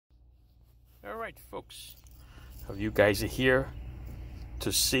All right, folks, you guys are here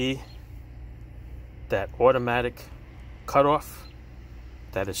to see that automatic cutoff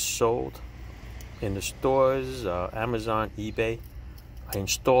that is sold in the stores, Amazon, eBay. I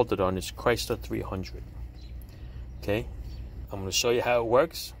installed it on this Chrysler 300. Okay, I'm going to show you how it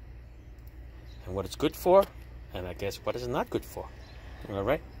works and what it's good for, and I guess what it's not good for. All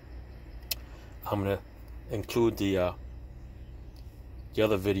right, I'm going to include the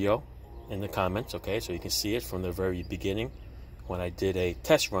other video in the comments, okay, so you can see it from the very beginning when I did a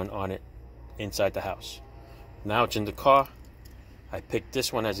test run on it inside the house. Now it's in the car. I picked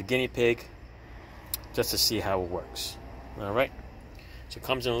this one as a guinea pig just to see how it works. All right, so it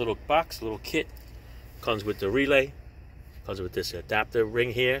comes in a little box, a little kit. Comes with the relay, comes with this adapter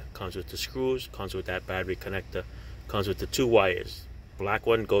ring here, comes with the screws, comes with that battery connector, comes with the 2 wires. Black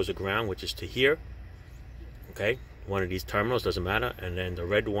one goes to ground, which is to here, okay, one of these terminals, doesn't matter, and then the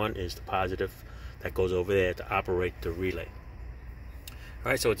red one is the positive that goes over there to operate the relay.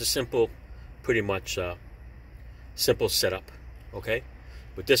 All right, so it's a simple, pretty much simple setup. Okay,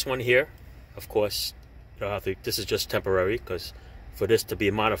 with this one here, of course, you don't have to, this is just temporary, because for this to be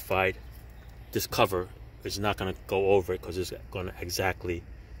modified, this cover is not going to go over it, because it's going to exactly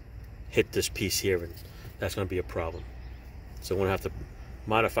hit this piece here, and that's going to be a problem. So we're going to have to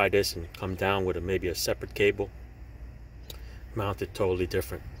modify this and come down with maybe a separate cable, mount it totally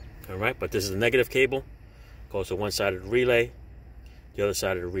different. All right, but this is a negative cable, goes to one side of the relay, the other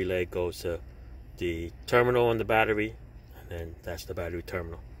side of the relay goes to the terminal on the battery, and then that's the battery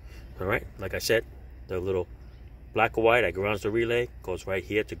terminal. All right, like I said, the little black or white that grounds the relay goes right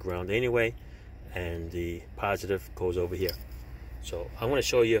here to ground anyway, and the positive goes over here. So I want to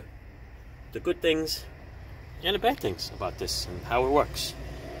show you the good things and the bad things about this and how it works.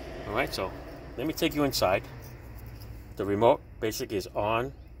 All right, so let me take you inside. The remote basically is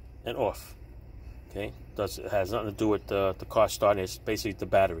on and off. Okay, it has nothing to do with the car starting. It's basically the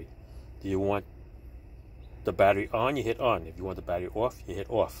battery. Do you want the battery on? You hit on. If you want the battery off, you hit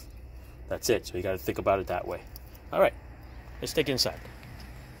off. That's it. So you got to think about it that way. All right, let's take it inside.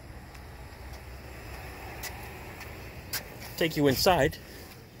 Take you inside.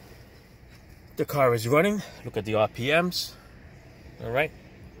 The car is running. Look at the RPMs. All right,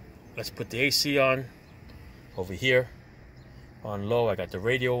 let's put the AC on over here. On low, I got the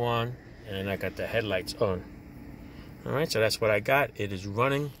radio on, and I got the headlights on. All right, so that's what I got. It is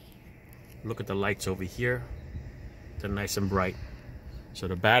running. Look at the lights over here. They're nice and bright. So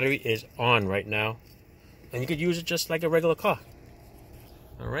the battery is on right now, and you could use it just like a regular car.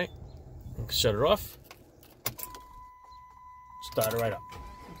 All right, shut it off. Start it right up.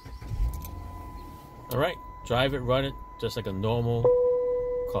 All right, drive it, run it just like a normal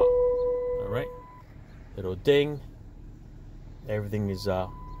car. All right, it'll ding. Everything is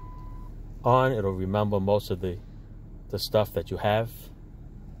on. It'll remember most of the stuff that you have.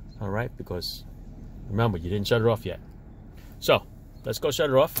 All right, because remember, you didn't shut it off yet. So let's go shut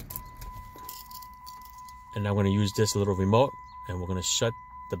it off. And I'm going to use this little remote, and we're going to shut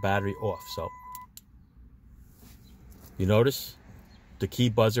the battery off. So you notice the key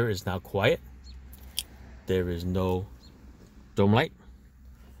buzzer is now quiet. There is no dome light.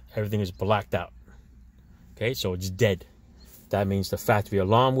 Everything is blacked out. Okay, so it's dead. That means the factory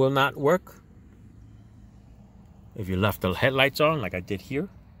alarm will not work. If you left the headlights on, like I did here,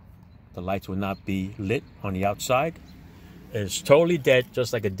 the lights will not be lit on the outside. It's totally dead,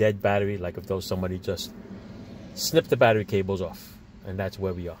 just like a dead battery, like if though somebody just snipped the battery cables off. And that's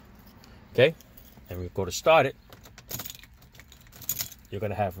where we are. Okay? And we go to start it. You're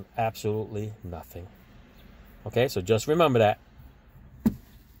going to have absolutely nothing. Okay? So just remember that.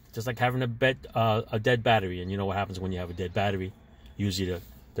 Just like having a dead battery, and you know what happens when you have a dead battery. Usually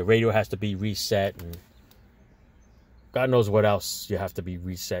the radio has to be reset, and God knows what else you have to be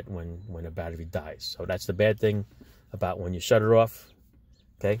reset when a battery dies. So that's the bad thing about when you shut it off.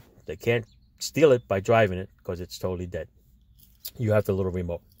 Okay, they can't steal it by driving it because it's totally dead. You have the little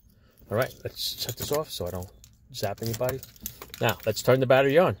remote. All right, let's shut this off so I don't zap anybody. Now let's turn the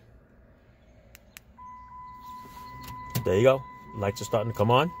battery on. There you go. Lights are starting to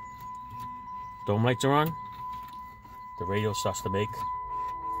come on. Dome lights are on. The radio starts to make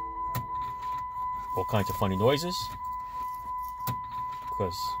all kinds of funny noises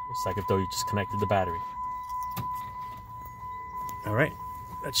because it's like if though you just connected the battery. All right,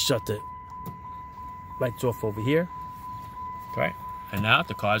 let's shut the lights off over here. All right, and now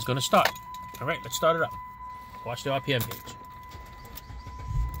the car is going to start. All right, let's start it up. Watch the RPM page.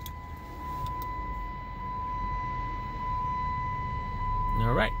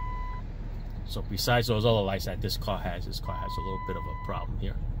 All right. So besides those other lights that this car has a little bit of a problem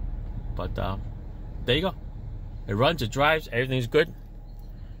here. But there you go. It runs, it drives, everything's good.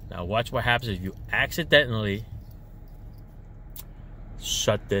 Now watch what happens if you accidentally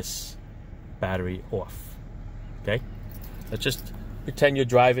shut this battery off. Okay? Let's just pretend you're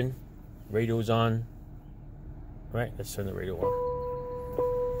driving, radio's on. Right? Let's turn the radio on.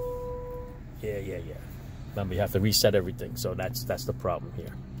 Yeah. Remember, you have to reset everything, so that's the problem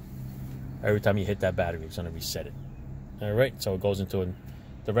here. Every time you hit that battery, it's going to reset it. All right, so it goes into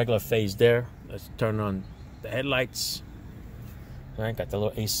the regular phase there. Let's turn on the headlights. All right, got the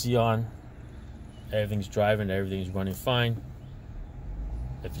little AC on. Everything's driving, everything's running fine.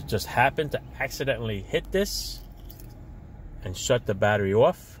 If you just happen to accidentally hit this and shut the battery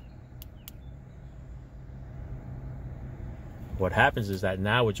off, what happens is that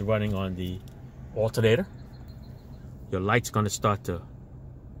now it's running on the alternator. Your light's going to start to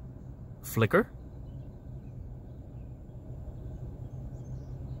flicker.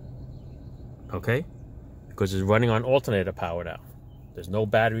 Okay? Because it's running on alternator power now. There's no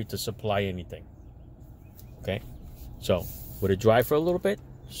battery to supply anything. Okay? So, would it drive for a little bit?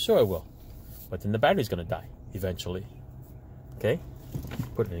 Sure it will. But then the battery's going to die eventually. Okay?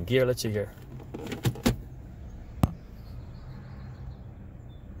 Put it in gear. Let's see here.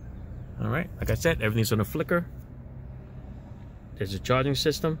 All right, like I said, everything's gonna flicker. There's a charging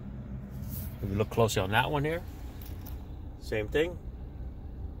system. If you look closely on that one here, same thing.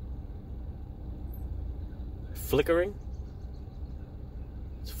 Flickering.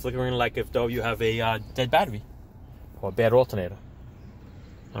 It's flickering like if though you have a dead battery or a bad alternator.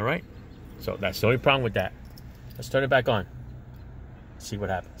 All right, so that's the only problem with that. Let's turn it back on. See what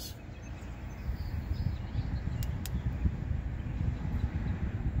happens.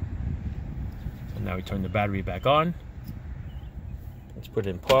 Now we turn the battery back on. Let's put it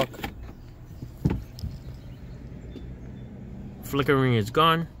in park. Flickering is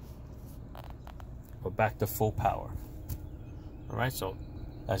gone. We're back to full power. All right, so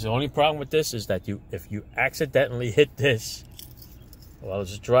that's the only problem with this is that if you accidentally hit this while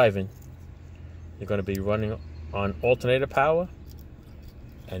it's driving, you're going to be running on alternator power.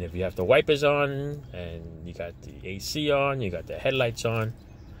 And if you have the wipers on and you got the AC on, you got the headlights on,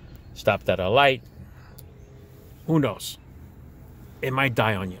 stopped at a light, who knows? It might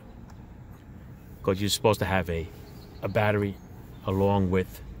die on you. Because you're supposed to have a battery along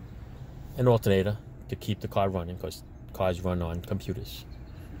with an alternator to keep the car running, because cars run on computers.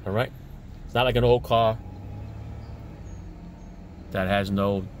 All right? It's not like an old car that has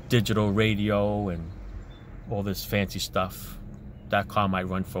no digital radio and all this fancy stuff. That car might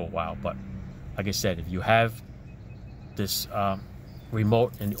run for a while, but like I said, if you have this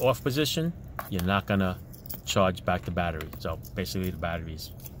remote in the off position, you're not gonna charge back the battery. So basically the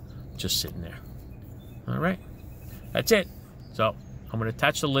battery's just sitting there. All right, that's it. So I'm gonna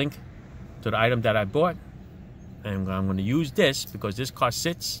attach the link to the item that I bought, and I'm gonna use this because this car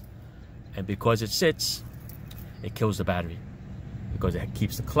sits, and because it sits, it kills the battery, because it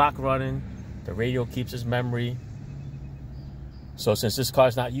keeps the clock running, the radio keeps its memory. So since this car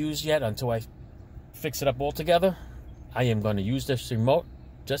is not used yet, until I fix it up altogether, I am going to use this remote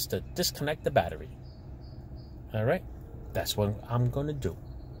just to disconnect the battery. All right, that's what I'm going to do.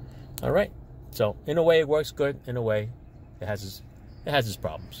 All right, so in a way it works good. In a way, it has its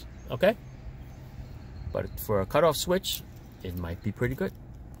problems. Okay, but for a cutoff switch, it might be pretty good.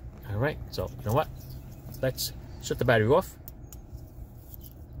 All right, so you know what? Let's shut the battery off.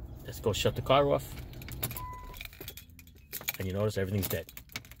 Let's go shut the car off. And you notice everything's dead.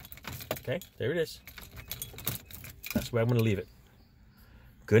 Okay, there it is. That's where I'm going to leave it.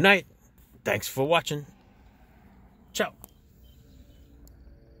 Good night. Thanks for watching.